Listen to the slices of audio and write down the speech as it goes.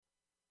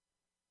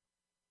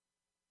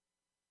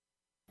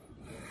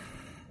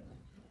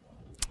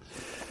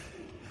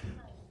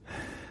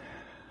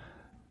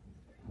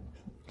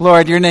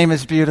Lord, your name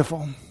is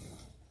beautiful.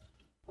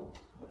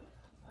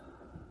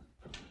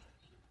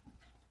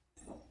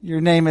 Your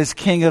name is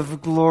King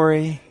of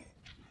glory.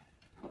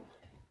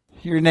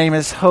 Your name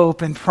is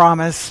hope and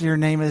promise. Your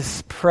name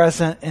is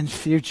present and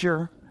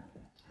future.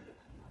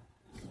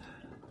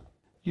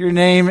 Your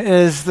name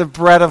is the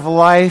bread of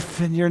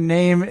life, and your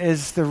name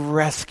is the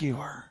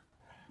rescuer.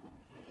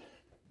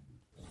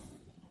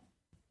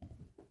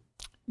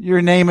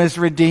 Your name is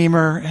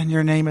Redeemer, and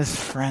your name is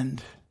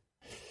Friend.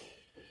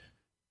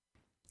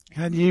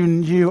 God,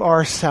 you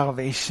are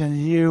salvation.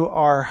 You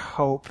are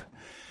hope.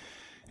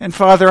 And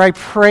Father, I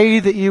pray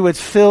that you would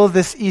fill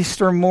this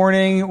Easter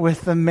morning with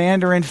the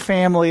Mandarin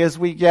family as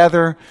we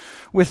gather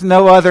with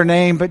no other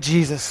name but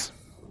Jesus.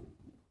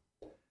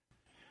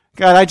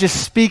 God, I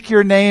just speak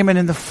your name, and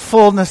in the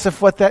fullness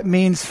of what that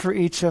means for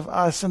each of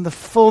us, and the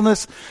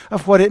fullness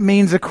of what it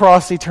means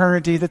across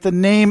eternity, that the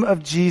name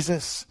of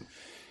Jesus,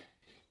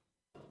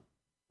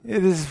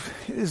 it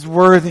is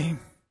worthy.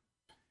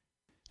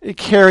 It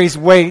carries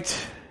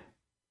weight.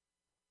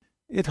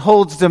 It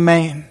holds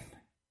domain.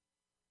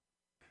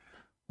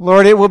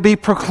 Lord, it will be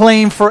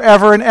proclaimed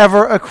forever and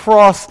ever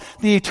across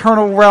the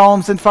eternal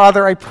realms. And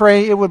Father, I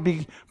pray it would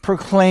be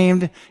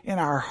proclaimed in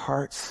our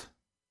hearts.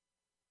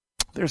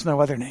 There's no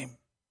other name.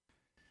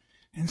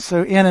 And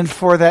so in and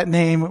for that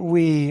name,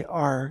 we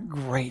are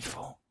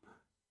grateful.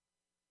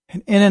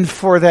 And in and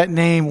for that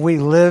name, we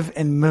live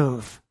and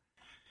move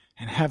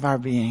and have our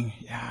being.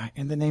 Yeah,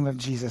 in the name of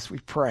Jesus, we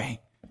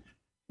pray.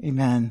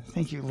 Amen.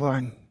 Thank you,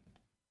 Lord.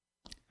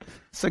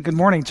 So good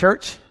morning,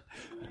 church.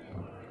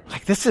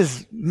 Like, this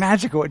is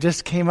magical. It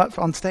just came up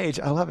on stage.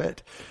 I love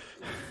it.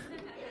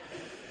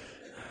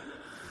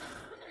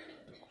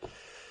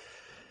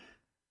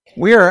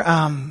 We're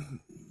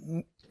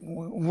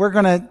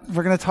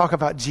gonna talk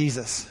about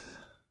Jesus.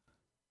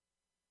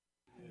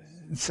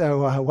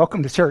 So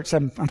welcome to church.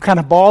 I'm kind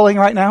of bawling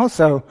right now,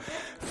 so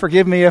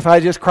forgive me if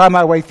I just cry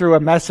my way through a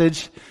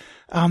message.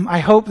 I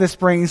hope this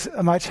brings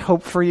much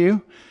hope for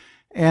you,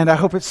 and I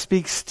hope it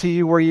speaks to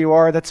you where you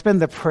are. That's been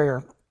the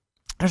prayer.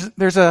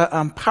 There's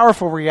a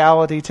powerful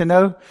reality. To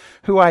know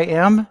who I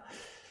am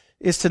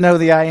is to know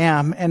the I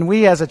am. And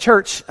we as a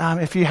church,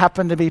 if you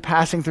happen to be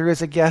passing through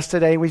as a guest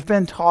today, we've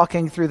been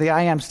talking through the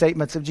I am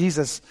statements of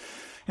Jesus.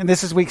 And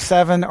this is week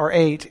 7 or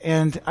 8.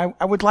 And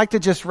I would like to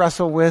just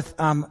wrestle with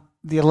the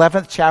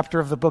 11th chapter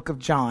of the book of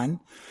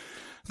John,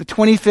 the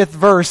 25th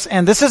verse.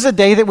 And this is a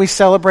day that we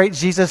celebrate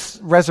Jesus'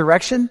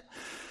 resurrection.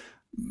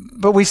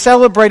 But we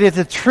celebrated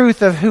the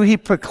truth of who he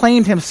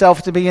proclaimed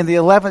himself to be in the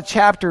 11th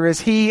chapter as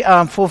he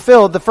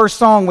fulfilled the first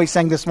song we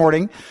sang this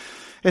morning,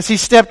 as he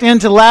stepped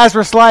into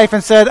Lazarus' life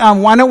and said,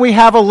 why don't we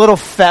have a little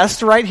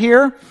fest right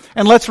here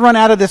and let's run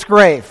out of this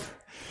grave.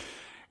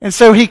 And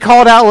so he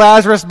called out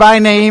Lazarus by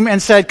name and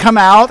said, come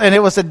out. And it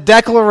was a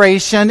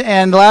declaration.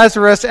 And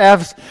Lazarus,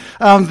 as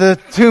the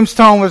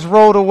tombstone was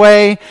rolled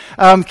away,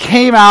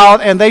 came out,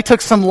 and they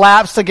took some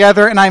laps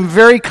together. And I'm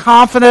very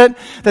confident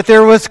that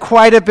there was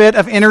quite a bit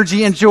of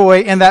energy and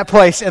joy in that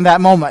place, in that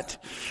moment.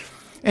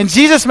 And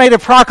Jesus made a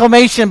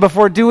proclamation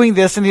before doing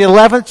this in the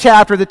 11th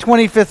chapter, the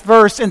 25th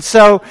verse. And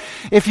so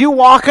if you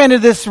walk into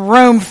this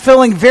room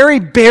feeling very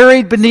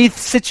buried beneath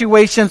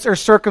situations or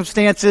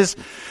circumstances,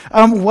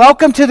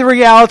 welcome to the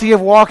reality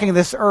of walking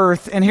this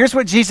earth. And here's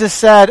what Jesus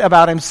said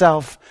about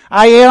himself.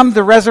 I am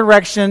the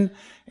resurrection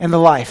and the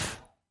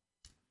life.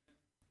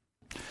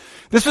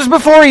 This was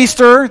before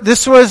Easter.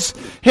 This was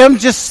him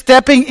just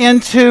stepping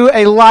into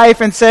a life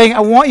and saying,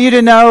 I want you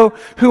to know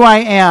who I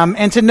am.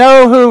 And to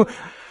know who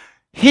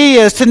he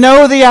is, to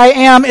know the I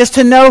am, is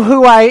to know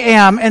who I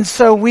am. And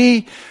so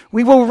we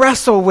will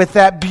wrestle with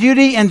that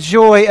beauty and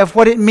joy of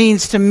what it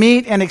means to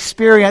meet and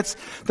experience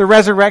the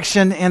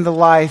resurrection and the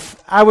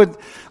life. I would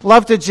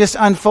love to just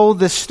unfold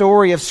this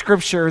story of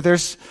Scripture.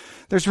 There's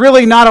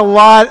really not a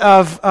lot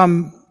of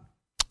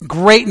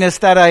greatness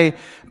that a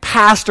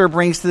pastor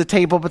brings to the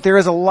table, but there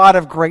is a lot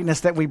of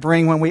greatness that we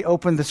bring when we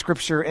open the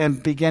Scripture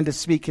and begin to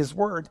speak his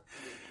word.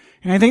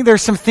 And I think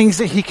there's some things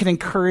that he can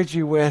encourage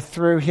you with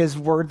through his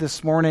word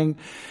this morning.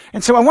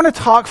 And so I want to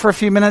talk for a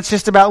few minutes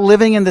just about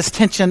living in this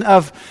tension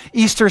of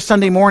Easter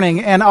Sunday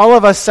morning and all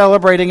of us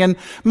celebrating. And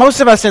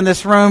most of us in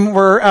this room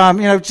were,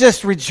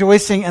 just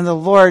rejoicing in the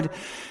Lord.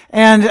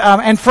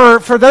 And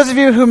for those of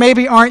you who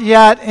maybe aren't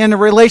yet in a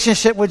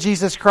relationship with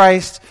Jesus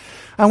Christ,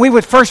 we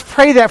would first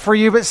pray that for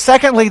you. But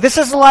secondly, this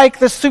is like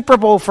the Super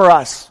Bowl for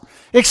us,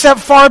 except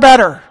far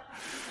better.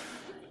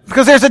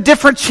 Because there's a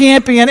different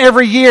champion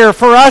every year.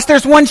 For us,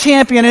 there's one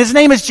champion, and his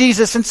name is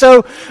Jesus. And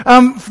so,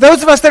 for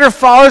those of us that are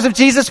followers of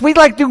Jesus, we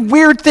like to do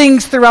weird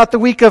things throughout the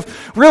week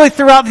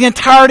throughout the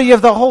entirety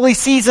of the holy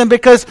season,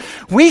 because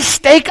we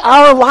stake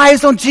our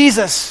lives on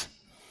Jesus.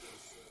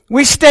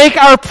 We stake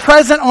our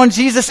present on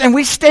Jesus, and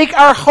we stake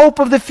our hope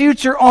of the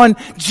future on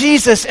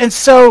Jesus. And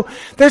so,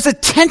 there's a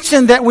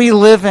tension that we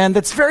live in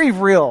that's very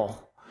real.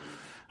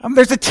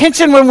 There's a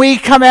tension when we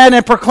come in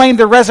and proclaim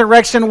the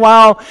resurrection,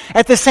 while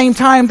at the same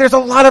time, there's a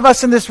lot of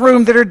us in this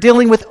room that are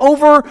dealing with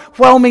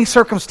overwhelming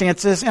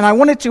circumstances. And I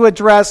wanted to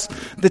address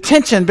the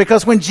tension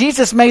because when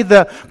Jesus made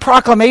the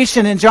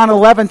proclamation in John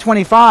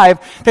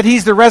 11:25 that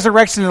he's the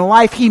resurrection and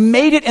life, he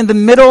made it in the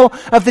middle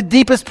of the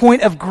deepest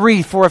point of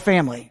grief for a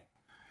family.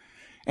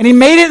 And he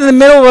made it in the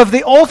middle of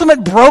the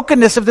ultimate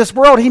brokenness of this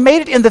world. He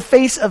made it in the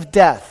face of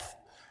death.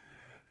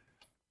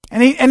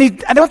 And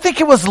I don't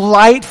think it was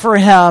light for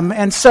him.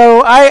 And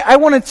so I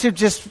wanted to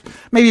just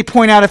maybe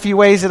point out a few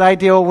ways that I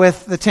deal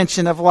with the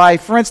tension of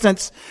life. For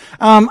instance,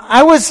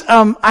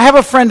 I have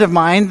a friend of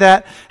mine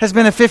that has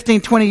been a 15,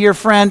 20-year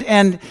friend,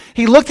 and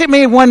he looked at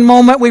me one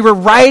moment. We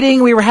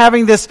were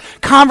having this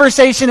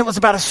conversation. It was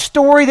about a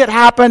story that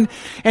happened,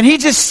 and he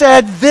just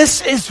said,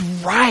 "This is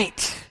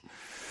right."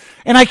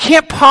 And I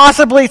can't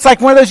possibly, it's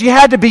like one of those you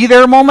had to be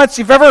there moments.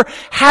 You've ever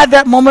had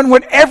that moment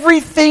when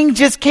everything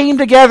just came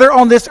together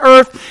on this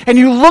earth and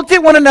you looked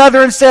at one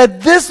another and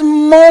said, this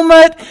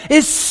moment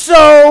is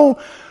so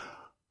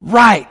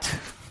right.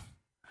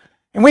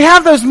 And we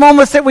have those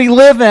moments that we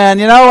live in.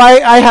 You know,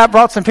 I have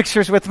brought some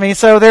pictures with me.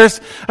 So there's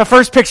a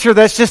first picture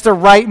that's just a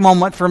right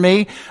moment for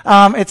me.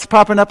 It's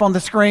popping up on the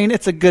screen.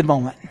 It's a good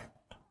moment.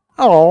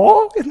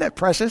 Oh, isn't that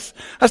precious?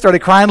 I started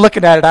crying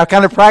looking at it. I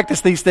kind of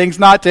practiced these things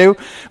not to.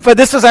 But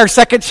this was our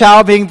second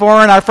child being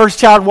born, our first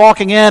child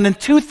walking in, and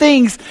two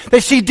things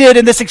that she did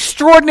in this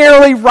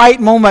extraordinarily right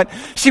moment.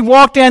 She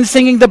walked in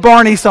singing the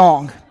Barney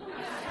song.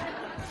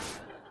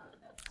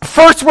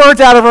 First words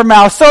out of her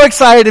mouth. So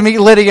excited to meet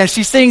Lydia. And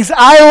she sings,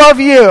 "I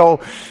love you.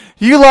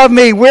 You love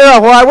me. We're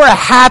a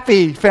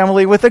happy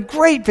family," with a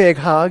great big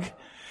hug.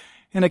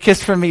 And a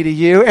kiss from me to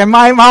you. And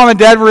my mom and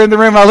dad were in the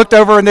room. I looked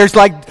over and there's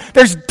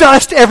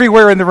dust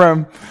everywhere in the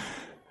room.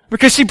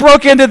 Because she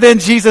broke into "Then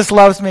Jesus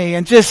Loves Me"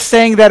 and just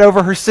sang that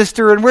over her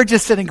sister. And we're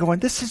just sitting going,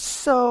 this is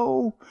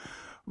so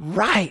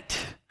right.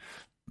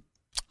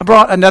 I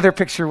brought another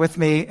picture with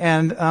me,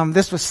 and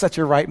this was such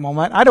a right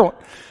moment. I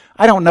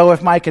don't know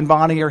if Mike and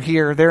Bonnie are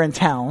here. They're in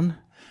town.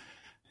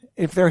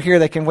 If they're here,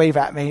 they can wave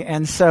at me.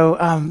 And so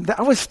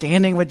I was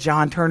standing with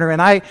John Turner,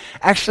 and I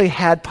actually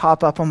had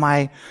pop up on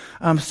my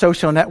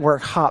social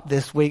network Hop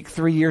this week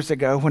 3 years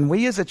ago when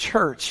we as a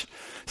church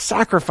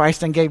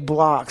sacrificed and gave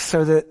blocks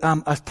so that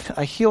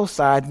a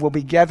hillside will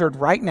be gathered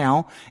right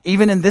now,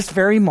 even in this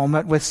very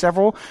moment, with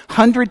several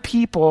hundred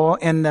people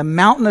in the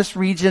mountainous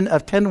region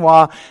of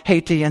Tenoa,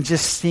 Haiti, and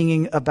just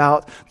singing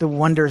about the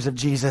wonders of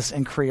Jesus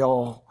in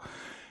Creole.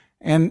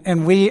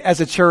 And we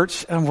as a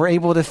church were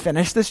able to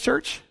finish this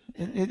church.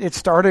 It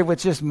started with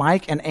just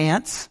Mike and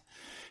ants,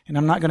 and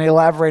I'm not going to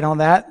elaborate on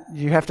that.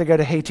 You have to go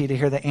to Haiti to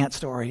hear the ant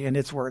story, and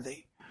it's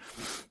worthy.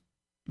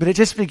 But it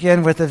just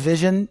began with a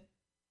vision,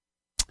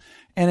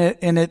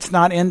 and it's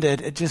not ended.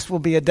 It just will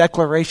be a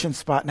declaration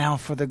spot now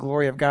for the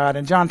glory of God.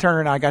 And John Turner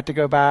and I got to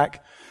go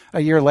back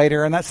a year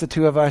later, and that's the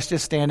two of us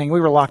just standing.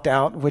 We were locked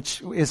out,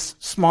 which is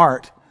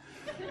smart.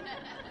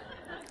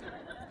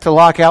 To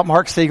lock out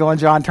Mark Siegel and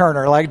John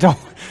Turner. Like,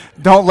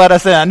 don't let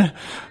us in.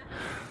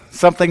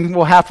 Something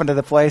will happen to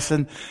the place.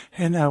 And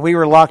we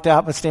were locked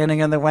out, but standing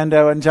in the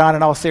window. And John,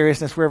 in all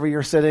seriousness, wherever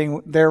you're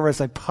sitting, there was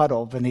a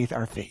puddle beneath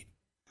our feet.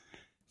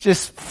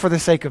 Just for the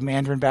sake of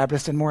Mandarin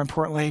Baptist, and more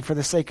importantly, for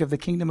the sake of the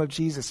kingdom of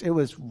Jesus. It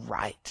was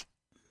right.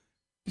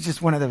 It's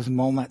just one of those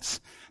moments.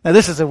 Now,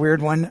 this is a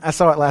weird one. I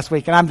saw it last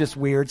week, and I'm just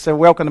weird, so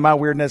welcome to my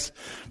weirdness.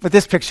 But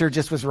this picture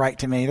just was right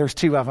to me. There's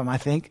two of them, I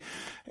think.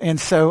 And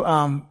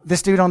so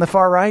this dude on the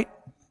far right,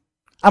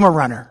 I'm a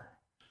runner.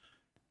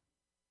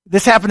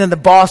 This happened in the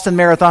Boston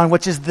Marathon,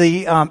 which is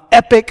the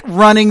epic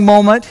running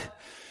moment.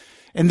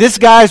 And this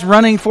guy's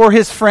running for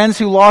his friends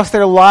who lost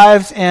their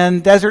lives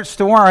in Desert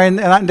Storm,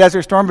 not in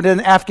Desert Storm, but in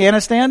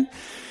Afghanistan.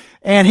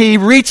 And he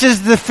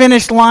reaches the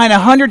finish line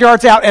 100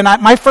 yards out. And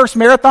my first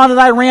marathon that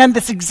I ran,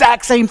 this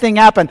exact same thing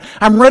happened.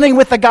 I'm running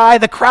with the guy.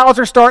 The crowds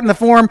are starting to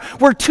form.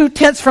 We're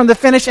 2/10 from the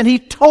finish, and he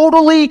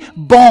totally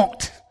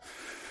bonked.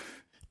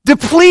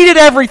 Depleted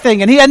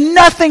everything, and he had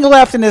nothing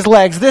left in his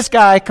legs. This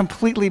guy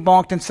completely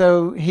bonked, and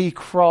so he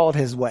crawled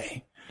his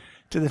way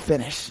to the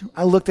finish.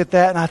 I looked at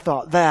that and I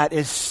thought, that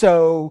is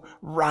so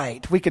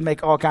right. We can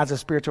make all kinds of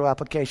spiritual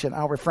application.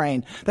 I'll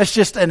refrain. That's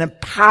just a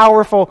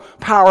powerful,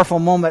 powerful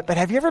moment. But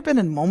have you ever been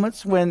in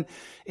moments when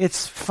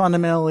it's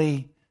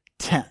fundamentally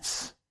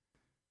tense?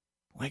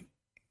 Like,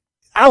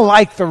 I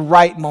like the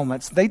right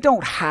moments. They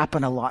don't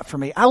happen a lot for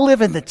me. I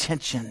live in the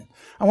tension.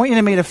 I want you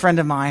to meet a friend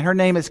of mine. Her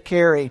name is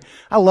Carrie.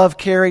 I love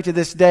Carrie to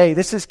this day.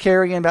 This is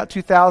Carrie in about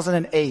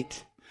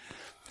 2008.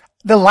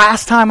 The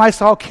last time I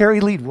saw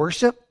Carrie lead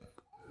worship,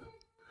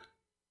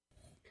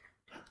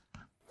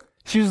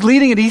 she was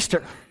leading at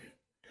Easter.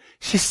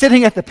 She's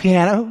sitting at the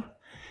piano,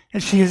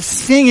 and she is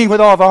singing with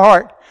all of her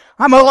heart,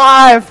 "I'm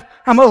alive,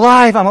 I'm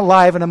alive, I'm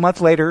alive." And a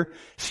month later,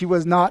 she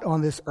was not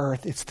on this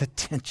earth. It's the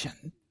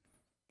tension.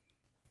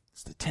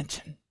 It's the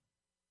tension.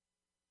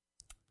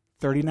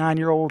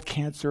 39-year-old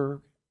cancer.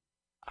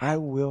 I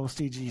will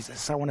see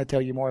Jesus. I want to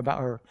tell you more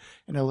about her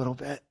in a little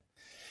bit.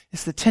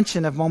 It's the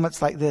tension of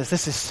moments like this.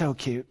 This is so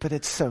cute, but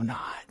it's so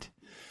not.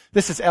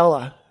 This is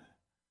Ella.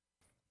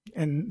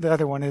 And the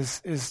other one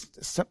is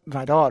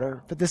my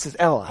daughter, but this is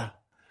Ella.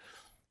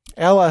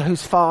 Ella,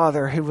 whose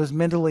father, who was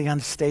mentally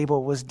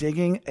unstable, was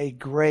digging a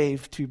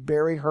grave to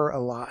bury her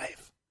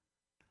alive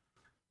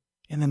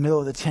in the middle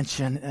of the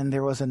tension, and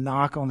there was a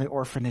knock on the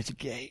orphanage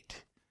gate.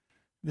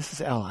 This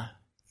is Ella.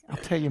 I'll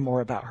tell you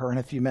more about her in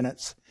a few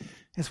minutes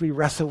as we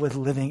wrestle with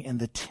living in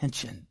the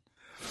tension.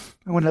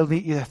 I want to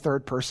meet you the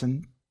third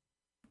person.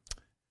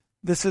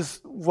 This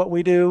is what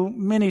we do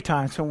many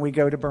times when we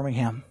go to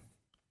Birmingham.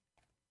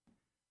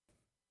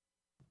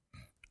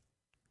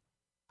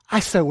 I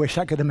so wish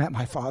I could have met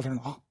my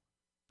father-in-law.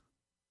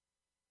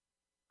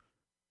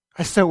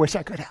 I so wish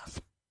I could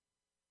have.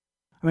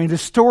 I mean, the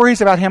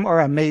stories about him are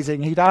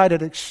amazing. He died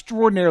at an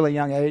extraordinarily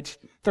young age,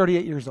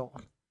 38 years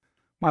old.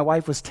 My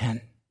wife was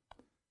 10.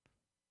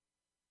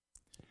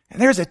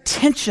 And there's a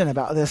tension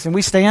about this, and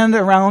we stand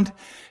around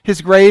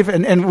his grave,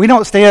 and we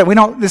don't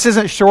this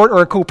isn't short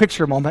or a cool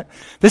picture moment.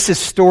 This is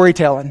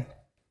storytelling.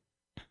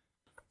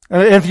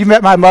 If you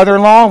met my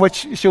mother-in-law,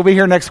 which she'll be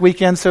here next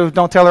weekend, so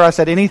don't tell her I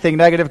said anything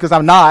negative because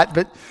I'm not,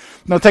 but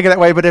don't take it that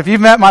way. But if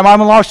you've met my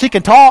mom-in-law, she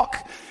can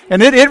talk,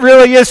 and it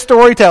really is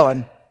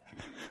storytelling.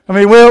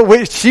 I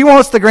mean, she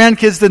wants the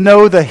grandkids to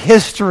know the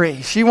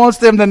history. She wants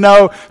them to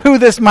know who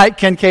this Mike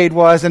Kincaid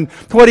was and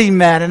what he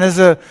meant. And as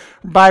a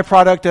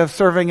byproduct of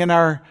serving in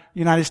our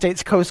United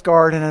States Coast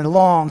Guard and a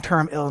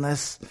long-term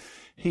illness,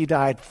 he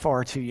died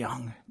far too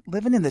young.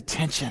 Living in the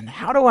tension.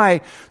 How do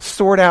I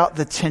sort out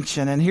the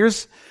tension? And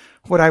here's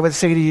what I would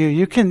say to you.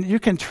 You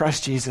can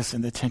trust Jesus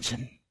in the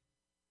tension.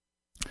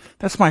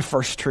 That's my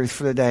first truth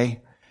for the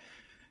day.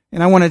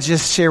 And I want to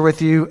just share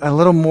with you a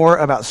little more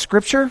about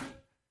Scripture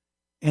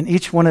in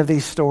each one of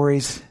these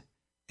stories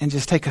and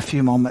just take a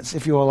few moments,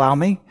 if you'll allow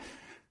me.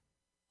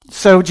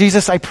 So,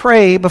 Jesus, I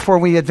pray before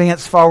we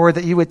advance forward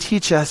that you would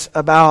teach us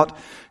about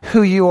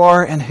who you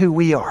are and who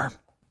we are.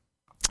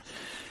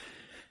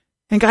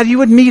 And God, you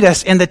would meet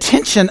us in the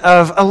tension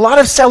of a lot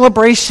of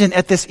celebration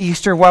at this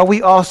Easter while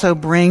we also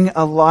bring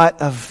a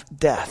lot of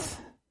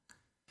death.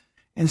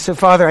 And so,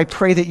 Father, I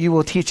pray that you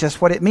will teach us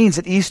what it means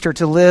at Easter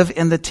to live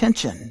in the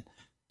tension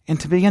and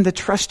to begin to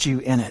trust you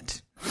in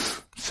it.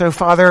 So,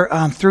 Father,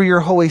 through your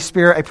Holy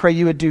Spirit, I pray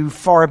you would do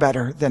far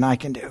better than I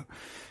can do.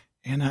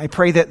 And I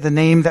pray that the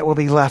name that will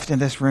be left in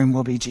this room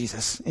will be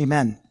Jesus.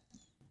 Amen.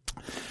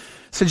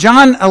 So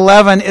John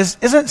 11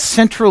 isn't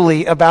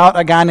centrally about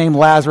a guy named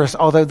Lazarus,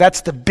 although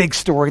that's the big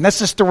story. And that's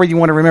the story you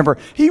want to remember.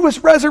 He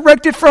was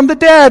resurrected from the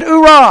dead.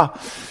 Hoorah!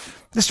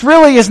 This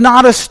really is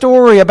not a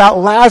story about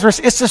Lazarus.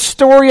 It's a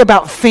story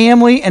about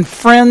family and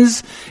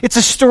friends. It's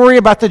a story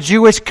about the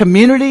Jewish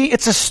community.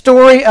 It's a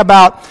story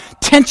about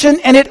tension,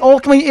 and it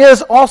ultimately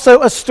is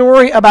also a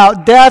story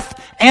about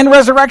death and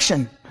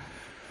resurrection.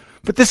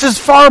 But this is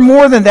far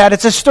more than that.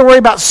 It's a story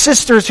about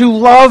sisters who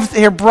love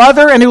their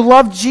brother and who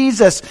love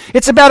Jesus.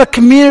 It's about a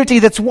community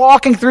that's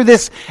walking through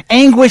this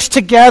anguish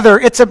together.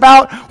 It's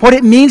about what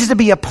it means to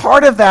be a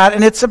part of that,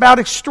 and it's about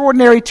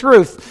extraordinary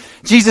truth.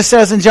 Jesus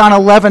says in John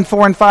 11,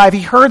 4 and 5,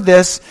 he heard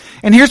this,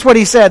 and here's what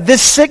he said: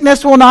 "This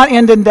sickness will not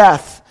end in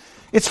death.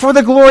 It's for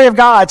the glory of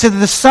God, so that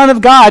the Son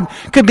of God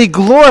could be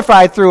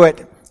glorified through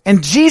it."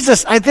 And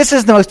Jesus, this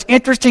is the most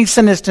interesting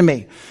sentence to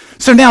me.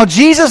 So now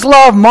Jesus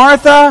loved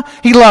Martha,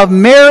 he loved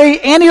Mary,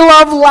 and he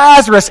loved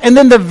Lazarus. And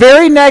then the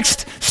very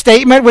next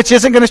statement, which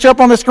isn't going to show up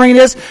on the screen,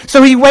 is,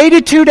 so he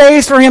waited 2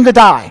 days for him to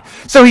die.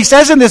 So he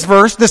says in this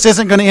verse, this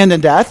isn't going to end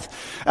in death.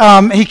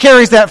 He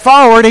carries that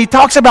forward. He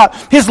talks about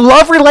his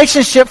love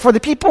relationship for the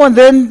people, and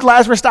then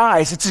Lazarus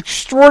dies. It's an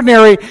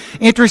extraordinary,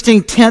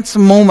 interesting, tense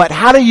moment.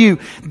 How do you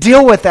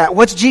deal with that?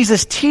 What's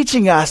Jesus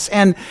teaching us?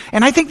 And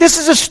I think this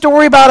is a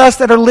story about us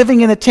that are living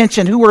in a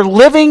tension, who are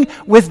living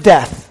with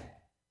death.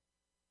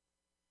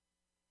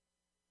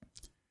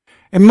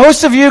 And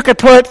most of you could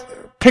put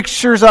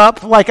pictures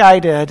up like I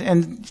did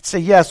and say,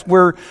 yes,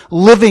 we're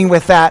living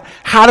with that.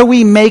 How do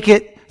we make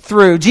it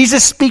through?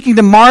 Jesus speaking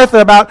to Martha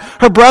about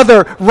her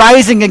brother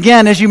rising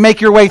again as you make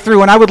your way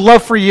through. And I would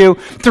love for you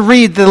to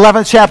read the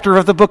 11th chapter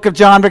of the book of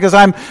John, because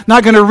I'm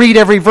not going to read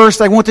every verse.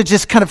 I want to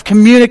just kind of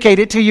communicate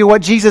it to you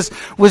what Jesus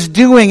was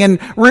doing. And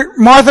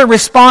Martha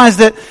responds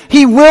that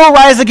he will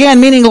rise again,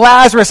 meaning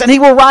Lazarus, and he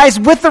will rise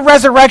with the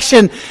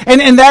resurrection.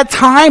 And in that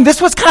time, this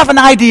was kind of an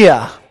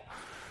idea.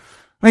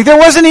 Like, there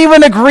wasn't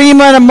even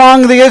agreement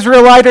among the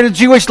Israelite or the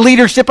Jewish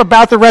leadership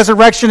about the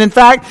resurrection. In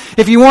fact,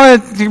 if you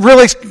want to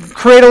really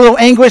create a little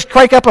anguish,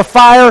 crank up a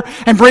fire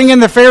and bring in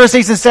the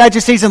Pharisees and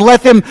Sadducees and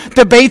let them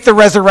debate the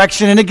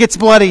resurrection, and it gets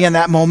bloody in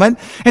that moment.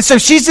 And so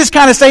she's just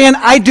kind of saying,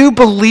 I do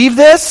believe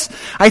this.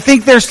 I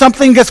think there's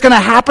something that's going to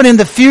happen in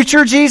the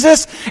future,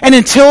 Jesus. And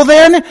until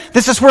then,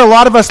 this is where a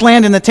lot of us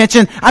land in the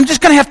tension. I'm just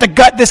going to have to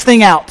gut this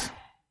thing out.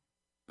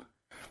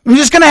 I'm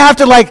just going to have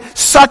to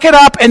suck it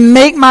up and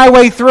make my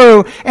way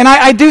through. And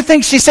I do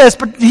think she says,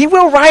 but he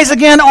will rise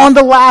again on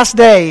the last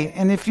day.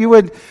 And if you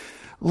would,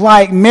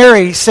 like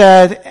Mary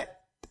said,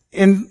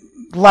 in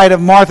light of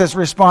Martha's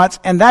response,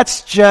 and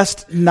that's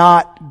just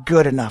not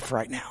good enough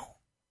right now.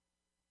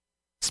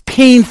 It's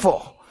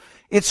painful.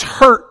 It's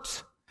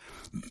hurt.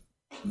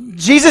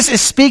 Jesus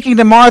is speaking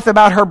to Martha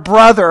about her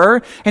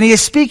brother, and he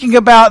is speaking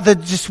about the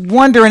just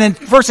wonder. And in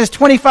verses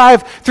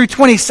 25 through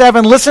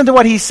 27, listen to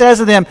what he says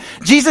to them.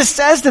 Jesus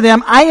says to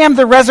them, I am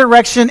the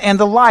resurrection and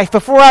the life.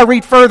 Before I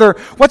read further,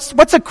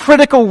 what's a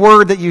critical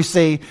word that you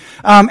see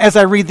as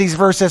I read these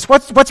verses?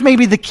 What's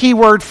maybe the key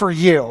word for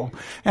you?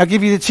 I'll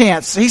give you the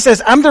chance. He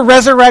says, I'm the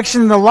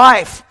resurrection and the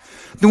life.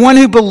 The one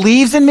who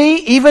believes in me,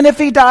 even if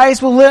he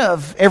dies, will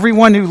live.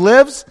 Everyone who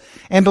lives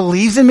and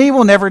believes in me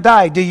will never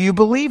die. Do you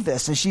believe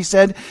this? And she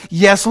said,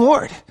 yes,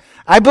 Lord.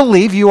 I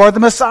believe you are the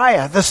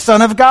Messiah, the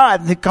Son of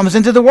God that comes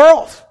into the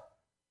world.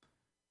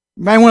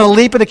 You might want to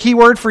leap at a key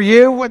word for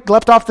you. What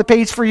leapt off the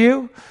page for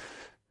you?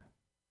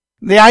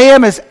 The I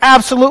am is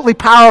absolutely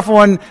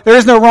powerful, and there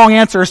is no wrong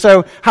answer,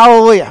 so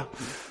hallelujah.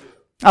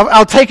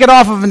 I'll take it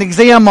off of an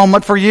exam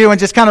moment for you and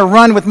just kind of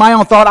run with my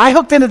own thought. I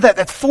hooked into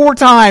that 4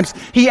 times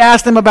he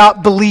asked him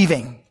about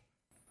believing.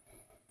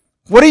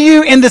 What do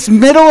you, in this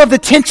middle of the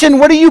tension,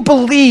 what do you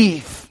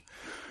believe?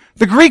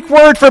 The Greek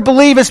word for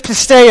believe is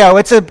pisteo.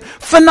 It's a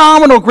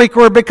phenomenal Greek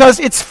word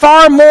because it's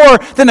far more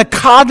than a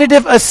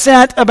cognitive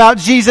assent about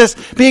Jesus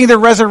being the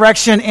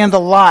resurrection and the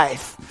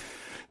life.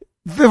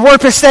 The word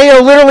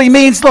pisteo literally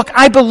means, look,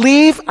 I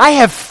believe, I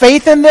have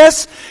faith in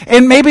this,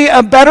 and maybe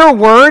a better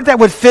word that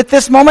would fit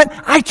this moment,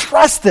 I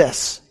trust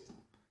this.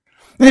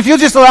 And if you'll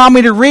just allow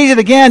me to read it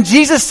again,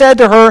 Jesus said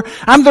to her,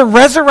 I'm the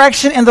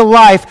resurrection and the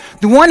life.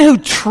 The one who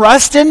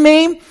trusts in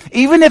me,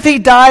 even if he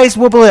dies,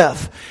 will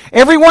live.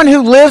 Everyone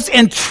who lives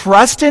and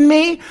trusts in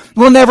me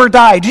will never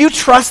die. Do you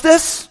trust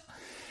this?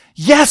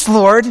 Yes,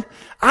 Lord.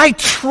 I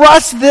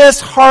trust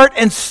this heart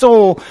and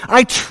soul.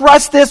 I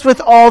trust this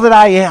with all that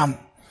I am.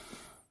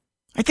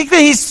 I think that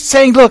he's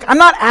saying, look, I'm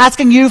not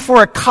asking you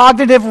for a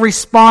cognitive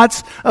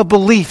response of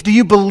belief. Do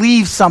you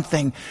believe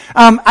something?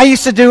 I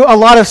used to do a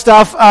lot of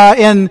stuff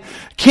in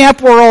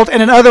camp world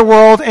and in other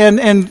world,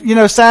 and you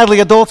know,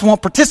 sadly, adults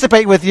won't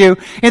participate with you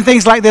in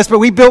things like this, but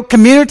we built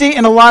community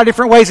in a lot of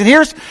different ways. And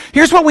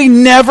here's what we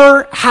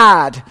never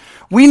had.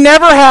 We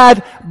never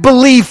had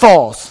believe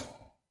falls.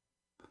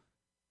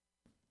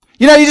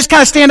 You know, you just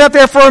kind of stand up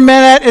there for a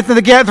minute. If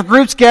the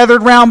group's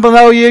gathered around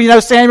below you, you know,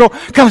 Samuel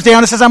comes down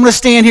and says, I'm going to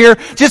stand here.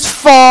 Just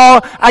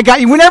fall. I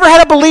got you. We never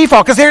had a believe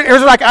fall because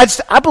here's like,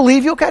 I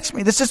believe you'll catch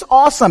me. This is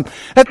awesome.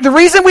 The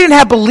reason we didn't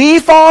have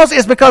believe falls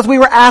is because we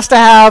were asked to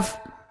have.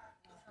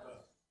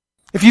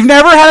 If you've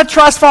never had a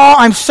trust fall,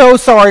 I'm so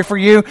sorry for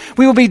you.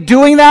 We will be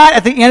doing that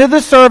at the end of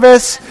the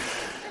service.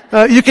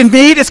 You can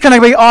meet. It's going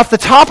to be off the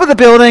top of the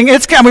building.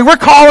 We're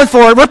calling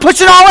for it. We're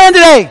pushing all in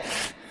today.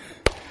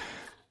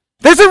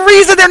 There's a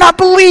reason they're not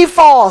believe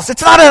falls.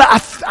 It's not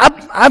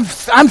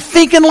I'm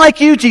thinking like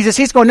you, Jesus.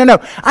 He's going, no.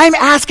 I'm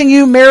asking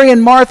you, Mary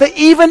and Martha,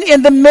 even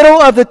in the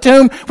middle of the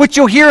tomb, which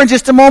you'll hear in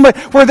just a moment,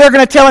 where they're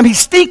going to tell him he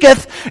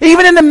stinketh,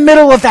 even in the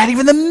middle of that,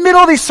 even in the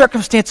middle of these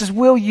circumstances,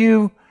 will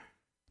you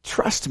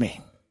trust me?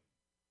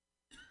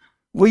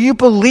 Will you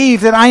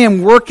believe that I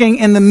am working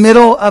in the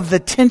middle of the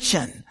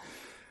tension?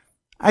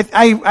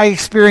 I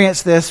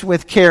experienced this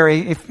with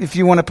Carrie. If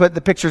you want to put the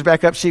pictures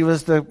back up, she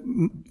was the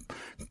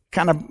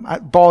kind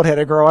of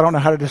bald-headed girl. I don't know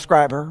how to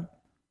describe her.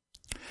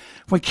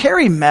 When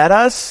Carrie met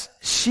us,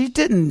 she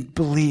didn't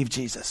believe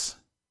Jesus.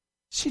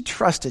 She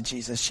trusted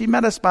Jesus. She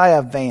met us by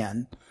a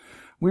van.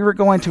 We were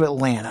going to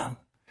Atlanta.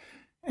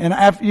 And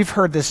you've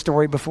heard this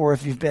story before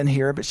if you've been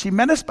here, but she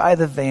met us by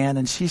the van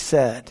and she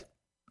said,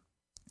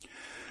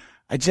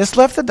 I just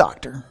left the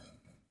doctor.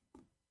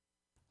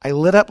 I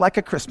lit up like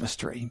a Christmas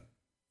tree.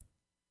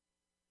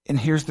 And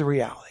here's the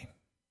reality.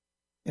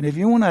 And if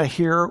you want to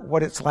hear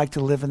what it's like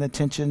to live in the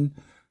tension,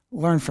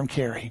 learn from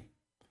Carrie.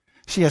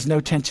 She has no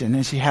tension,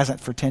 and she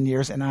hasn't for 10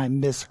 years, and I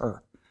miss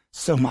her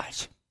so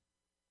much.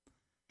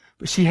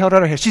 But she held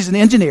out her hand. She's an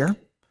engineer.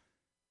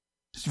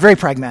 She's very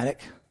pragmatic.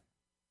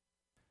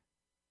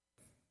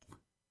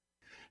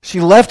 She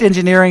left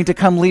engineering to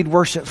come lead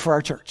worship for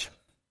our church.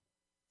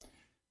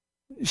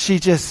 She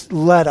just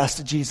led us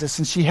to Jesus,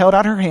 and she held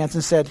out her hands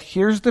and said,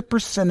 here's the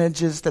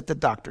percentages that the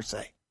doctors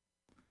say.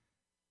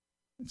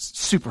 It's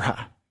super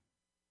high.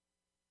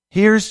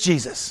 Here's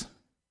Jesus.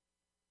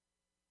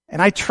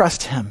 And I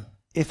trust him.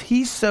 If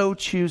he so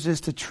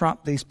chooses to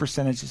trump these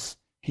percentages,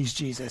 he's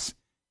Jesus.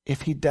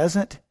 If he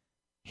doesn't,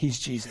 he's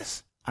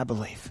Jesus. I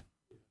believe.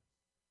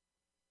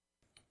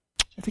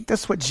 I think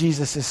that's what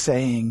Jesus is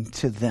saying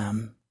to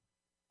them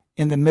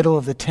in the middle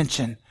of the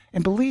tension.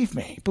 And believe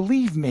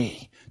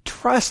me,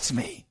 trust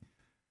me.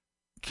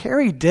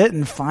 Carrie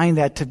didn't find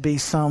that to be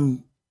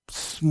some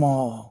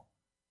small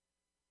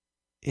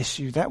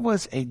issue. That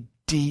was a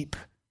deep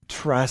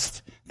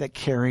trust that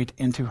carried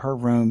into her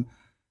room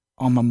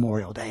on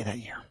Memorial Day that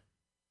year,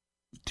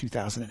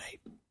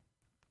 2008.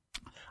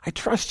 I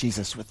trust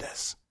Jesus with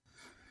this.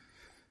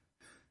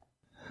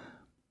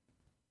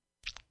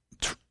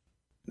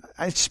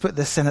 I just put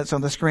this sentence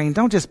on the screen.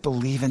 Don't just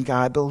believe in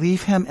God.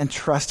 Believe him and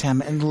trust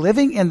him. And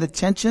living in the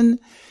tension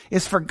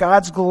is for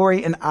God's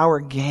glory and our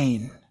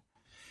gain.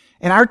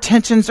 And our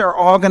tensions are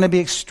all going to be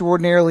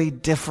extraordinarily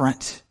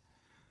different.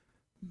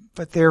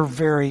 but they're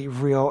very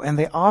real, and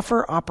they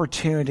offer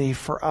opportunity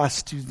for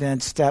us to then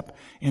step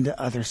into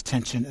others'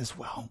 tension as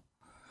well.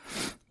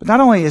 But not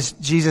only is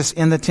Jesus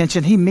in the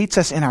tension, he meets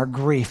us in our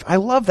grief. I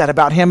love that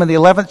about him in the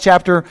 11th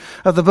chapter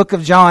of the book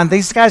of John.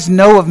 These guys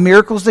know of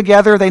miracles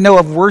together. They know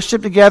of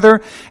worship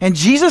together. And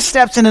Jesus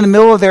steps in the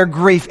middle of their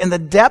grief, in the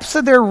depths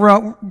of their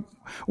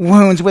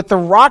wounds, with the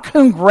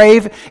rock-hewn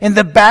grave in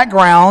the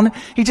background.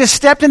 He just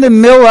stepped in the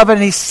middle of it,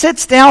 and he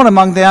sits down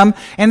among them,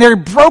 and their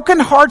broken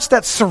hearts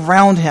that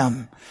surround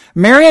him.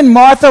 Mary and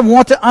Martha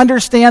want to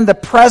understand the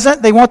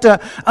present. They want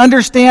to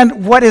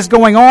understand what is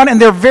going on,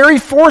 and they're very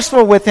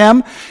forceful with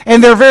him,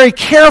 and they're very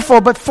careful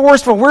but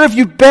forceful. Where have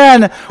you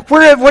been?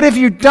 What have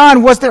you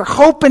done? Was there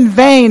hope in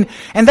vain?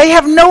 And they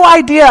have no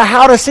idea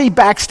how to see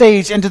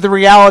backstage into the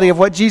reality of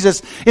what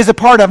Jesus is a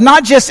part of,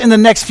 not just in the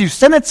next few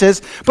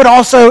sentences, but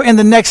also in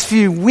the next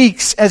few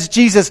weeks as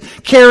Jesus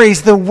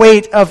carries the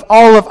weight of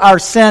all of our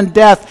sin,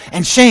 death,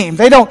 and shame.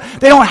 They don't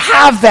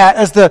have that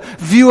as the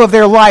view of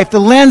their life. The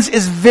lens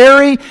is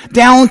very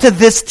down to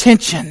this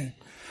tension.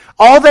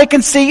 All they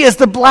can see is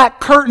the black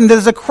curtain that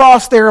is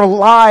across their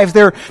lives.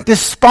 They're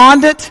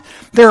despondent.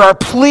 There are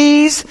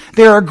pleas.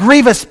 There are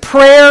grievous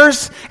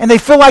prayers. And they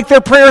feel like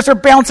their prayers are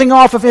bouncing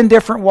off of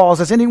indifferent walls.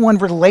 Does anyone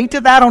relate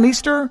to that on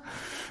Easter?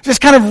 Just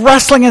kind of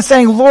wrestling and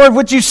saying, Lord,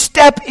 would you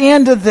step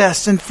into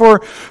this? And for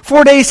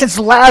 4 days since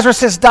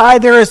Lazarus has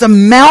died, there is a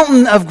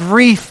mountain of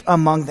grief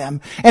among them.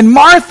 And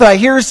Martha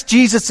hears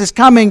Jesus is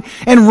coming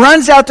and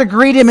runs out to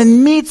greet him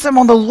and meets him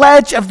on the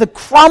ledge of the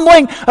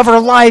crumbling of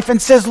her life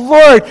and says,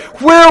 Lord,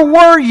 where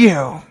were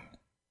you?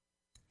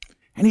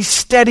 And he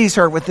steadies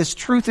her with this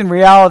truth and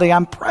reality.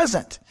 I'm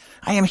present.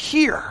 I am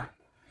here.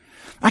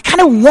 I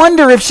kind of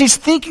wonder if she's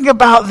thinking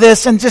about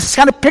this and just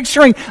kind of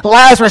picturing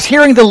Lazarus,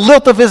 hearing the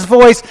lilt of his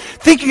voice,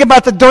 thinking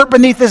about the dirt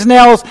beneath his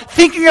nails,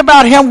 thinking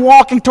about him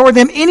walking toward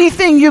them.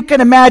 Anything you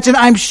can imagine,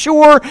 I'm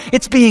sure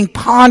it's being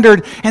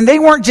pondered. And they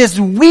weren't just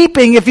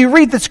weeping. If you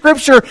read the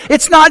scripture,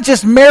 it's not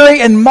just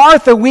Mary and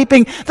Martha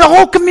weeping. The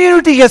whole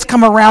community has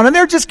come around, and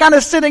they're just kind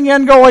of sitting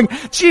in going,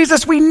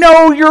 Jesus, we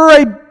know you're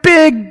a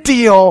big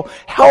deal.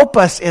 Help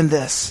us in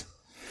this.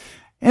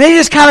 And he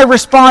just kind of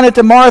responded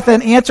to Martha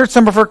and answered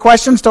some of her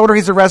questions, told her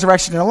he's the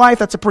resurrection and the life.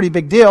 That's a pretty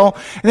big deal.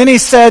 And then he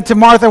said to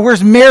Martha,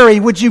 where's Mary?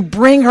 Would you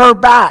bring her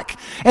back?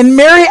 And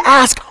Mary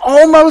asked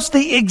almost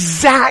the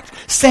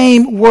exact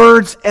same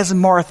words as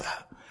Martha.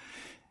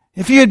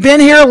 If you had been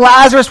here,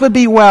 Lazarus would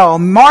be well.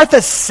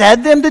 Martha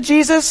said them to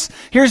Jesus.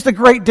 Here's the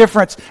great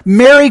difference.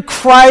 Mary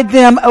cried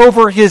them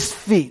over his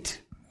feet.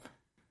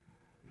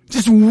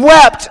 Just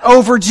wept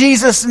over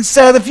Jesus and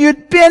said, if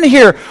you'd been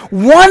here,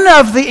 one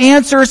of the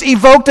answers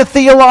evoked a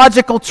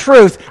theological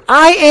truth.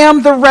 I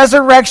am the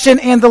resurrection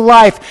and the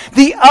life.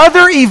 The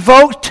other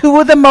evoked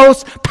two of the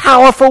most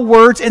powerful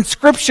words in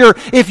Scripture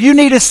if you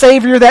need a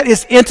Savior that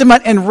is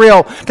intimate and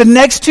real. The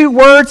next two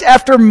words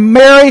after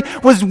Mary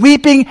was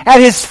weeping at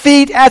his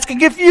feet,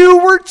 asking, if you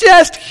were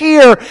just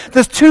here,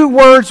 the two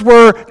words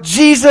were,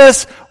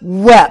 Jesus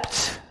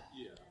wept.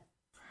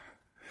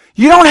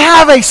 You don't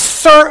have a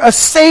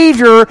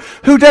Savior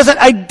who doesn't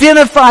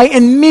identify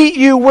and meet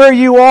you where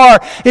you are.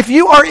 If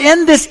you are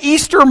in this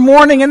Easter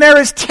morning and there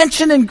is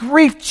tension and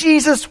grief,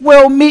 Jesus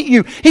will meet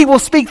you. He will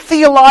speak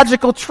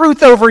theological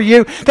truth over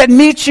you that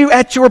meets you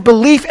at your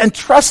belief and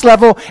trust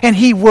level, and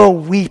he will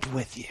weep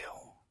with you.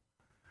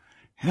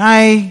 And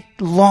I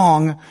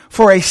long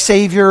for a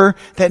Savior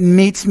that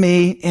meets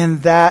me in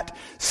that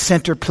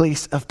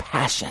centerpiece of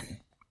passion.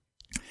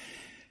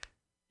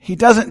 He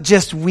doesn't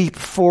just weep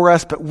for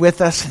us, but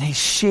with us, and he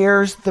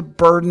shares the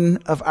burden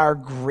of our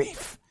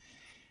grief.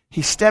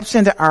 He steps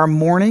into our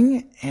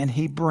mourning, and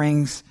he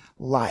brings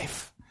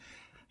life.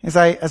 As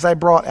I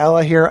brought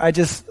Ella here, I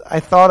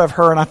thought of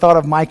her, and I thought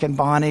of Mike and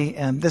Bonnie,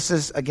 and this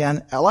is,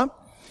 again, Ella.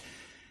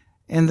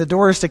 And the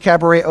doors to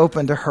Cabaret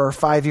opened to her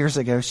 5 years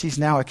ago. She's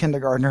now a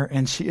kindergartner,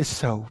 and she is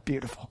so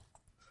beautiful.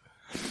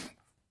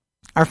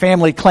 Our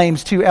family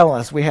claims two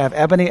Ellas. We have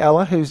Ebony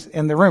Ella, who's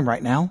in the room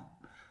right now.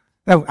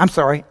 No, I'm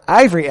sorry,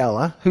 Ivory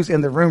Ella, who's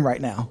in the room right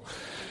now.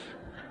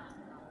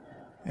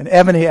 And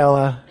Ebony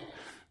Ella,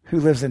 who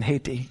lives in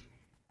Haiti.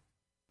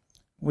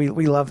 We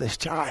love this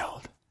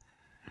child.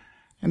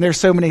 And there's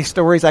so many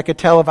stories I could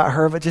tell about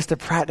her, but just the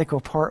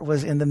practical part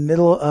was in the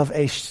middle of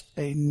a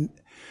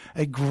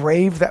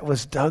grave that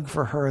was dug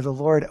for her, the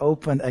Lord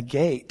opened a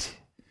gate,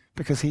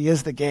 because he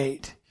is the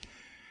gate.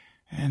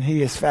 And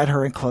he has fed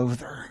her and clothed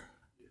her.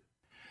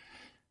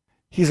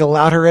 He's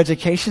allowed her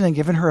education and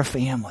given her a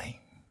family.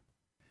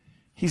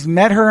 He's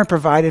met her and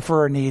provided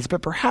for her needs.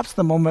 But perhaps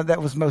the moment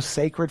that was most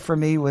sacred for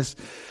me was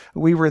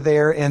we were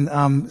there,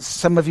 and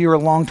some of you are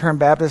long-term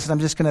Baptists, and I'm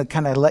just going to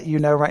kind of let you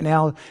know right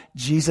now,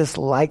 Jesus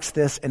likes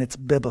this, and it's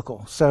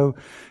biblical. So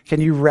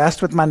can you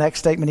rest with my next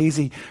statement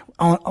easy?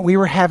 We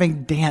were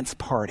having dance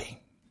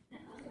party.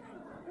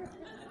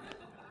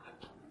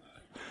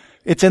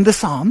 It's in the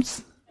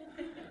Psalms.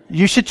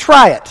 You should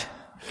try it.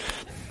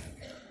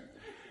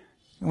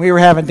 We were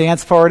having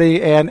dance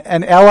party, and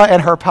Ella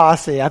and her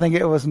posse, I think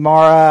it was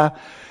Mara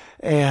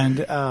and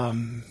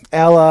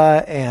Ella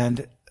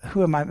and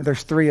who am I?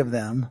 There's three of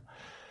them.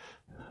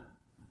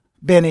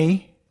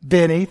 Benny,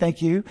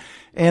 thank you,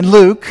 and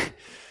Luke,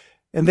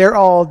 and they're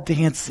all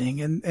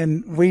dancing,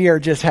 and we are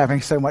just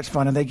having so much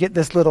fun, and they get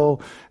this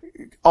little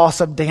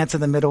awesome dance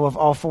in the middle of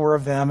all four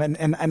of them,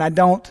 and I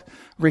don't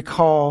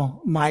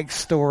recall Mike's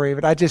story,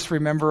 but I just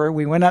remember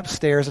we went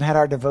upstairs and had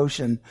our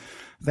devotion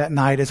that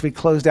night as we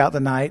closed out the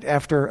night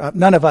after,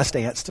 none of us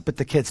danced, but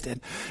the kids did.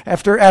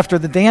 After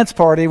the dance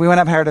party, we went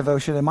up and had our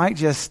devotion, and Mike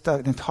just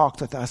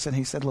talked with us, and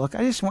he said, look,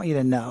 I just want you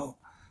to know,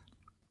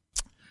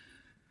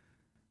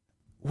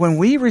 when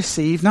we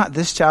received, not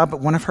this child, but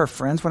one of her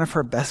friends, one of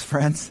her best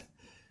friends,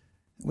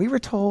 we were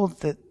told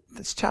that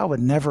this child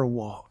would never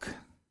walk.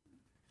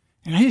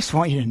 And I just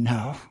want you to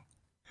know,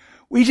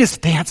 we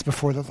just danced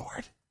before the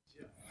Lord.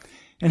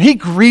 And he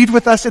grieved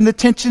with us in the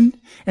tension,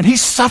 and he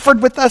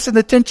suffered with us in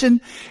the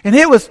tension, and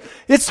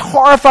it's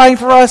horrifying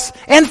for us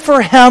and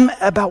for him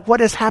about what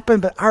has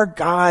happened, but our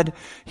God,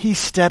 he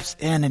steps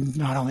in and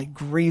not only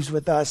grieves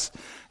with us,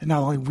 and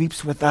not only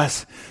weeps with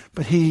us,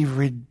 but he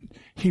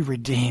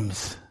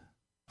redeems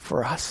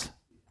for us.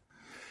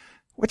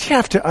 What you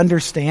have to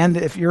understand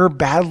if you're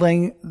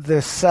battling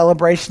the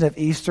celebration of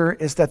Easter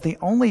is that the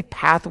only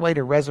pathway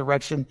to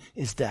resurrection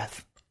is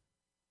death.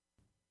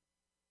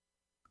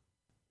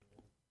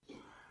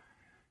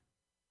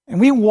 And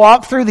we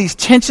walk through these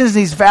tensions,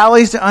 these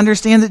valleys to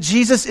understand that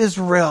Jesus is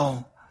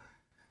real.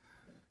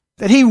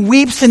 That he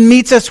weeps and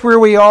meets us where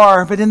we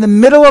are. But in the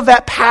middle of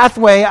that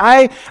pathway,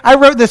 I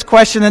wrote this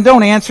question, and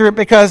don't answer it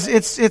because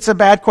it's a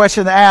bad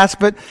question to ask,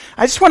 but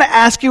I just want to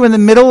ask you in the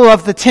middle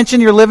of the tension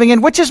you're living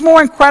in, which is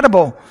more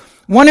incredible?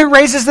 One who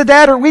raises the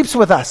dead or weeps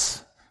with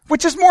us?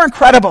 Which is more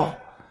incredible?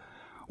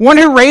 One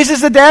who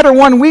raises the dead or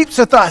one weeps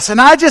with us? And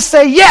I just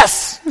say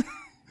yes.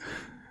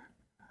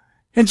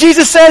 And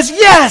Jesus says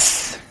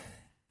yes.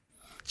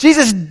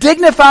 Jesus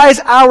dignifies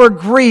our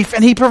grief,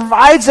 and he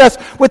provides us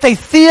with a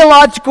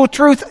theological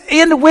truth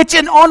in which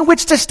and on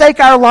which to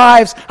stake our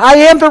lives. I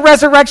am the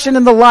resurrection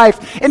and the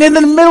life. And in the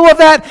middle of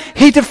that,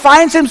 he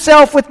defines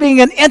himself with being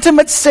an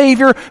intimate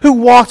Savior who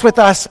walks with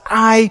us.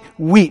 I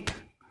weep.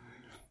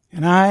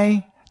 And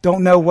I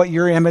don't know what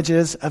your image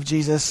is of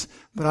Jesus,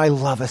 but I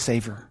love a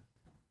Savior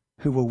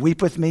who will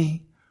weep with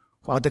me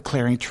while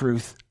declaring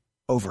truth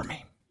over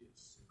me.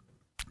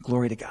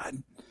 Glory to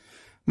God.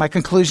 My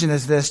conclusion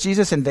is this: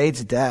 Jesus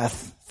invades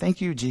death.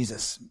 Thank you,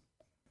 Jesus.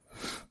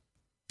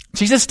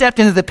 Jesus stepped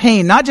into the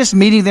pain, not just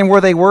meeting them where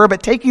they were,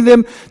 but taking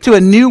them to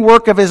a new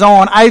work of his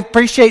own. I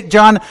appreciate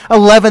John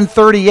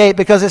 11:38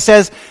 because it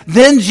says,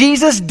 then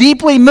Jesus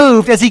deeply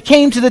moved as he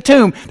came to the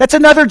tomb. That's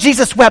another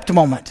Jesus wept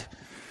moment.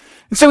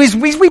 And so he's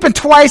weeping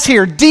twice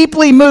here,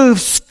 deeply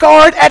moved,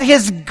 scarred at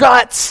his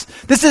guts.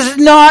 This is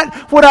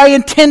not what I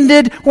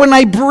intended when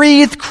I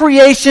breathed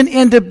creation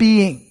into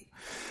being.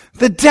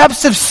 The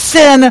depths of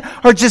sin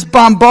are just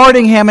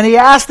bombarding him, and he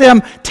asked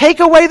them, take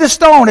away the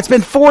stone. It's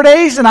been 4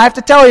 days, and I have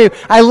to tell you,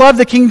 I love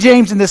the King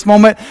James in this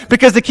moment,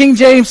 because the King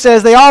James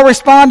says they all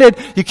responded,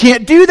 you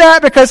can't do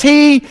that because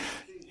he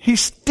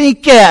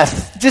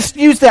stinketh. Just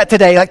use that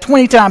today, like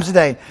 20 times a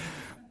day.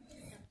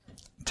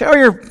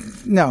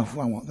 No, I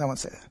won't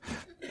say that.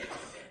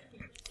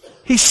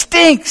 He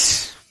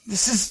stinks.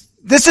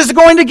 This is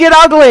going to get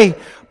ugly.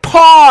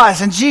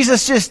 Pause. And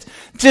Jesus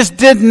just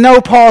did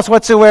no pause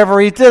whatsoever.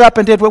 He did up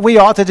and did what we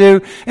ought to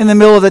do in the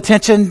middle of the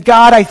tension.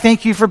 God, I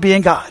thank you for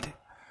being God.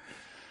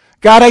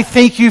 God, I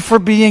thank you for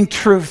being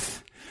truth.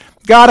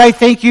 God, I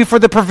thank you for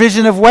the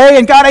provision of way.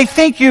 And God, I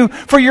thank you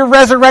for your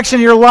resurrection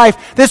in your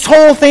life. This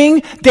whole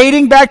thing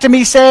dating back to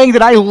me saying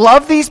that I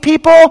love these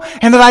people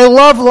and that I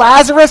love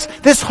Lazarus,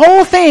 this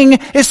whole thing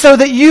is so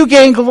that you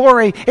gain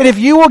glory. And if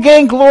you will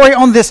gain glory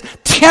on this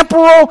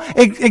temporal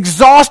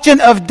exhaustion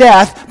of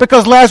death,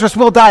 because Lazarus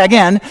will die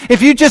again,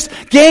 if you just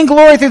gain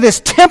glory through this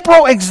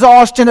temporal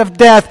exhaustion of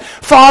death,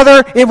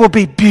 Father, it will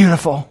be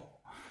beautiful.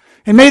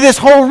 And may this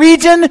whole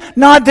region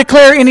not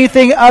declare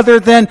anything other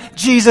than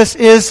Jesus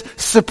is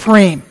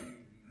supreme.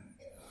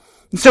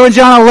 And so in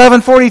John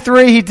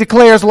 11:43, he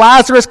declares,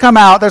 Lazarus, come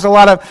out. There's a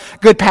lot of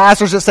good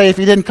pastors that say if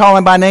he didn't call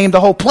him by name, the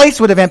whole place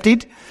would have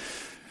emptied.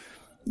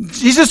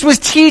 Jesus was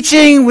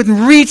teaching,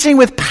 reaching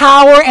with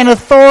power and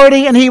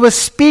authority, and he was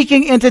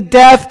speaking into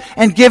death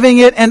and giving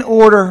it an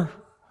order.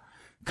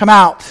 Come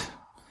out.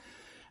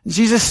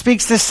 Jesus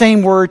speaks the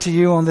same word to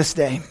you on this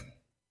day.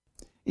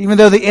 Even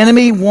though the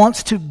enemy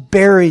wants to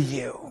bury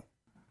you.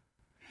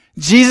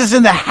 Jesus is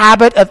in the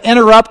habit of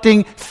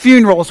interrupting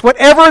funerals,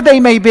 whatever they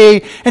may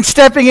be, and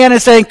stepping in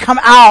and saying, come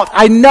out.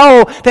 I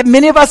know that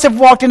many of us have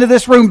walked into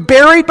this room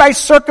buried by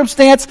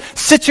circumstance,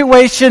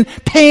 situation,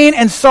 pain,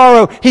 and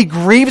sorrow. He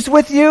grieves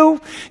with you.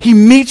 He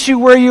meets you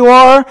where you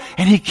are,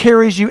 and he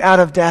carries you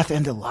out of death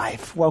into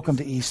life. Welcome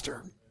to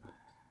Easter.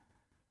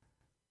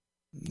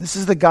 This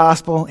is the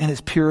gospel in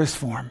its purest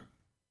form.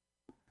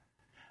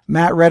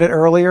 Matt read it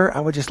earlier.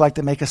 I would just like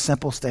to make a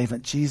simple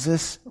statement.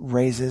 Jesus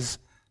raises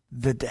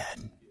the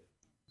dead.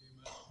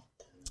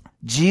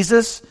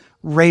 Jesus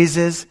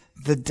raises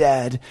the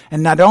dead.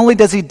 And not only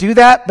does he do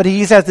that, but he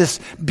has this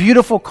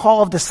beautiful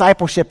call of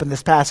discipleship in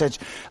this passage.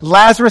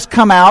 Lazarus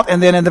come out,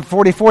 and then in the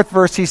 44th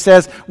verse he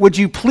says, would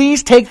you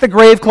please take the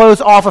grave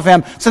clothes off of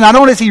him? So not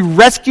only does he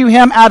rescue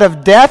him out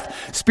of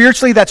death,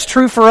 spiritually that's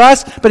true for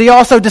us, but he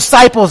also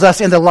disciples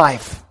us into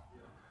life.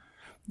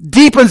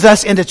 Deepens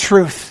us into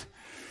truth.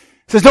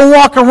 He says, don't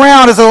walk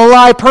around as a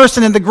alive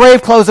person in the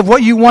grave clothes of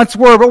what you once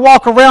were, but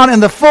walk around in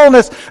the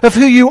fullness of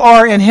who you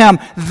are in him.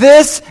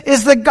 This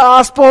is the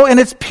gospel in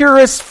its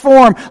purest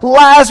form.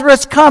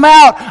 Lazarus, come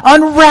out,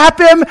 unwrap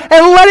him,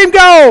 and let him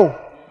go.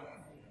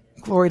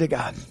 Glory to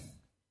God.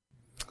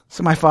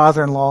 So my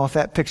father-in-law, if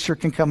that picture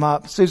can come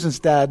up, Susan's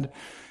dad,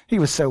 he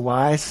was so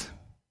wise.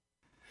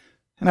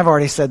 And I've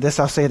already said this,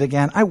 I'll say it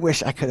again. I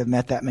wish I could have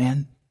met that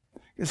man.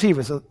 Because he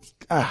was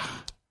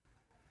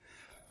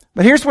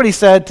But here's what he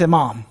said to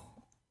Mom.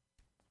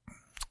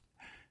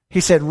 He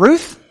said,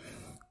 Ruth,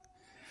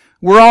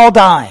 we're all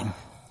dying.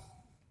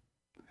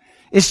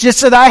 It's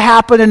just that I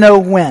happen to know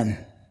when.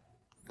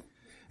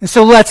 And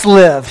so let's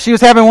live. She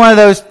was having one of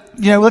those,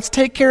 let's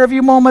take care of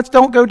you moments.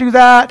 Don't go do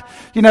that.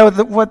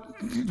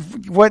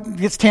 What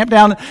gets tamped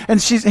down.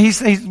 And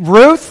he's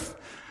Ruth,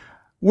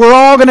 we're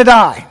all going to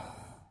die.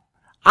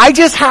 I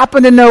just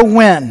happen to know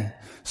when.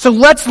 So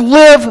let's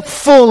live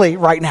fully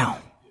right now.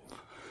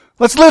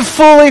 Let's live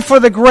fully for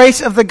the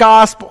grace of the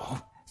gospel.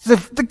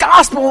 The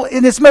gospel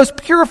in its most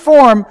pure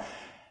form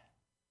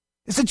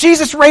is that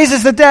Jesus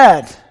raises the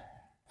dead.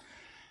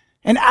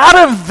 And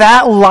out of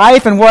that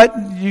life and what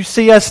you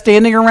see us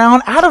standing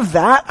around, out of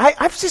that,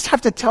 I just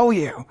have to tell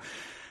you,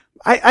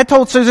 I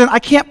told Susan, I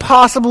can't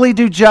possibly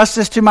do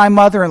justice to my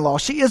mother-in-law.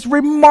 She is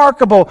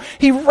remarkable.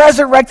 He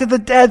resurrected the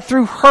dead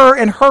through her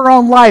and her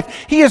own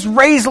life. He has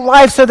raised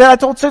life so that I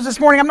told Susan this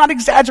morning, I'm not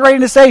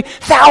exaggerating to say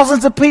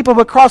thousands of people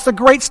across the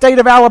great state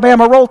of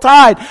Alabama, Roll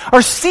Tide,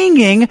 are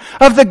singing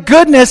of the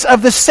goodness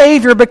of the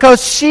Savior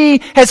because she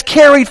has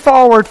carried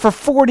forward for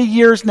 40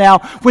 years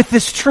now with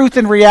this truth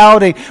and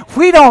reality.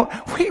 We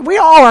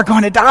all are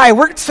going to die.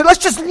 So let's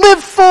just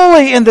live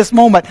fully in this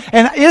moment.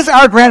 And is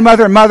our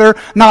grandmother and mother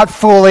not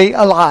fully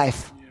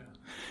alive?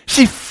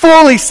 She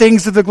fully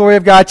sings to the glory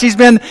of God. She's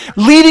been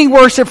leading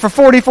worship for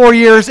 44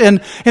 years in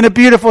a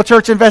beautiful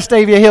church in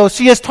Vestavia Hills.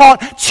 She has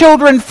taught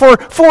children for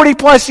 40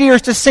 plus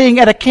years to sing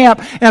at a camp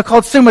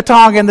called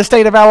Sumatonga in the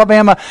state of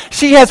Alabama.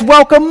 She has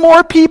welcomed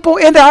more people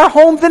into our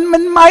home than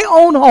in my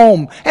own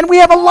home. And we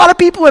have a lot of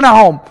people in our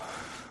home.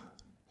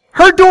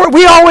 Her door,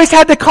 we always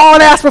had to call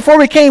and ask before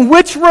we came,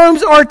 which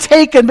rooms are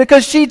taken?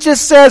 Because she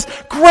just says,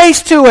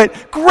 grace to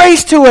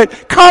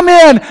it, come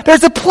in,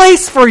 there's a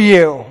place for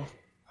you.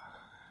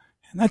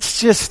 And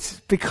that's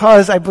just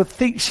because I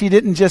think she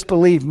didn't just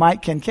believe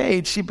Mike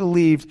Kincaid, she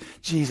believed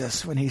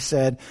Jesus when he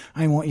said,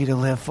 I want you to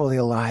live fully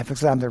alive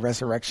because I'm the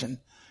resurrection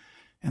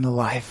and the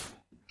life.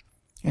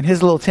 And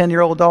his little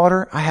 10-year-old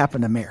daughter, I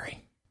happen to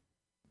marry.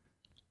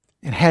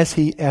 And has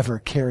he ever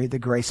carried the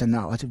grace and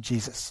knowledge of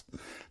Jesus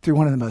through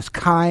one of the most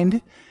kind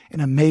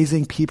and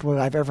amazing people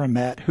that I've ever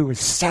met who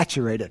is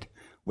saturated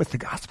with the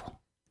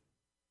gospel?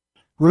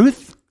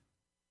 Ruth,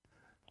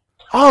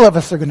 all of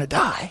us are going to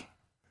die.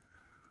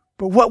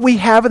 But what we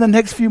have in the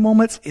next few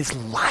moments is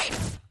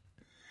life.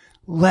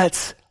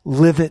 Let's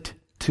live it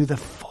to the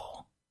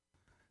full.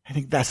 I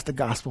think that's the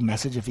gospel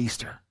message of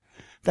Easter.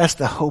 That's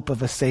the hope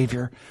of a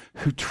Savior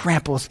who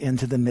tramples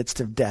into the midst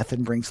of death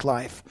and brings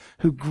life,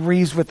 who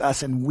grieves with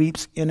us and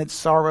weeps in its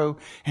sorrow,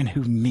 and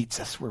who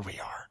meets us where we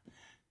are.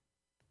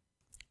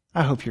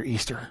 I hope your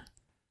Easter,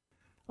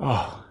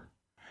 I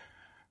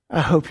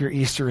hope your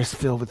Easter is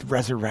filled with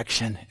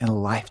resurrection and a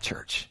life,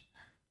 church.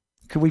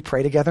 Could we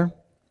pray together?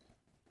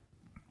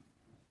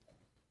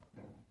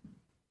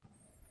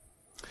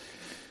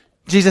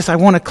 Jesus, I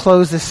want to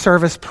close this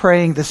service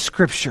praying the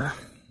scripture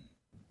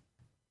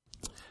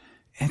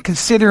and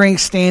considering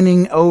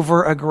standing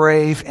over a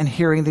grave and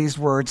hearing these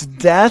words.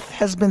 Death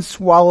has been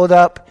swallowed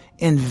up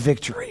in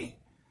victory.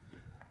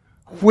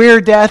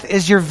 Where death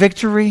is your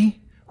victory,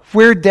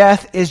 where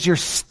death is your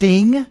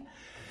sting.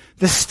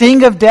 The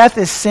sting of death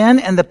is sin,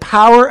 and the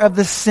power of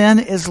the sin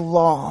is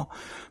law.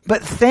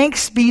 But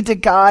thanks be to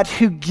God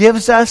who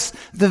gives us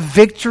the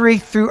victory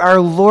through our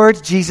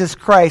Lord Jesus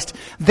Christ.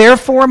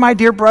 Therefore, my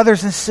dear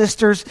brothers and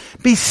sisters,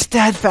 be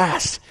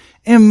steadfast,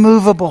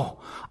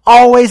 immovable,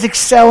 always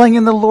excelling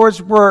in the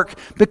Lord's work,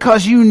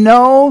 because you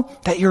know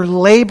that your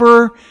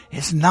labor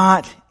is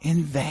not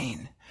in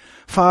vain.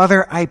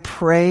 Father, I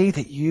pray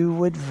that you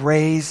would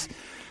raise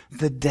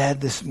the dead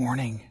this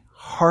morning.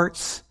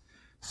 Hearts,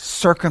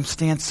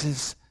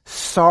 circumstances,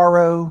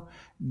 sorrow,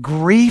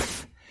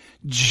 grief,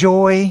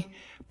 joy,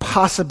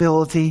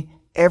 possibility,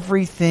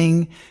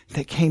 everything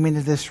that came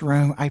into this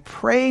room. I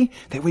pray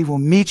that we will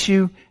meet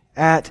you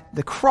at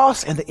the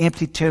cross and the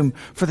empty tomb.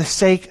 For the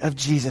sake of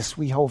Jesus,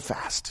 we hold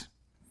fast.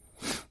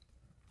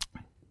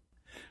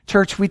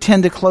 Church, we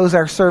tend to close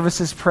our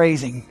services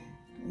praising,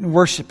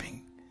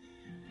 worshiping.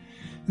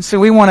 And so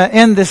we want to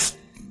end this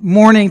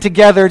morning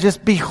together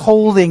just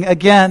beholding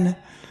again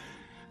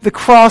the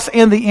cross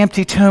and the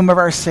empty tomb of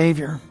our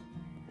Savior.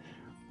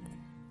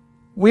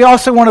 We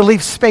also want to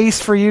leave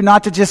space for you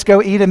not to just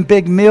go eat a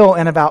big meal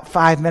in about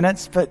 5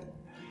 minutes, but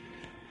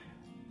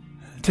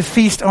to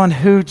feast on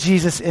who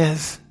Jesus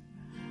is.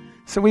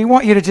 So we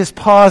want you to just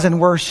pause and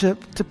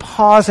worship, to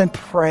pause and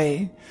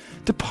pray,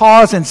 to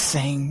pause and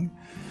sing,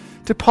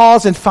 to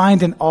pause and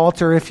find an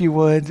altar if you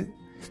would.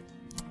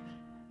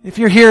 If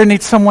you're here and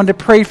need someone to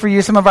pray for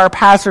you, some of our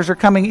pastors are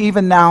coming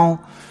even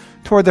now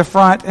toward the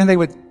front, and they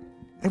would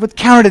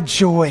count it a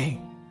joy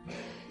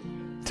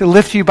to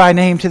lift you by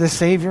name to the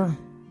Savior.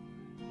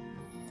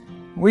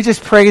 We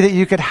just pray that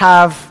you could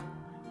have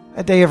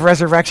a day of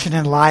resurrection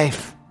and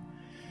life.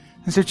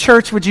 And so,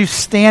 church, would you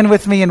stand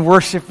with me and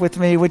worship with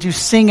me? Would you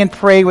sing and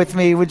pray with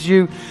me? Would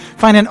you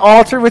find an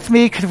altar with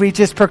me? Could we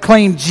just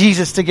proclaim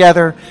Jesus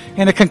together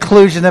in a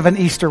conclusion of an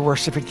Easter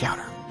worship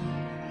encounter?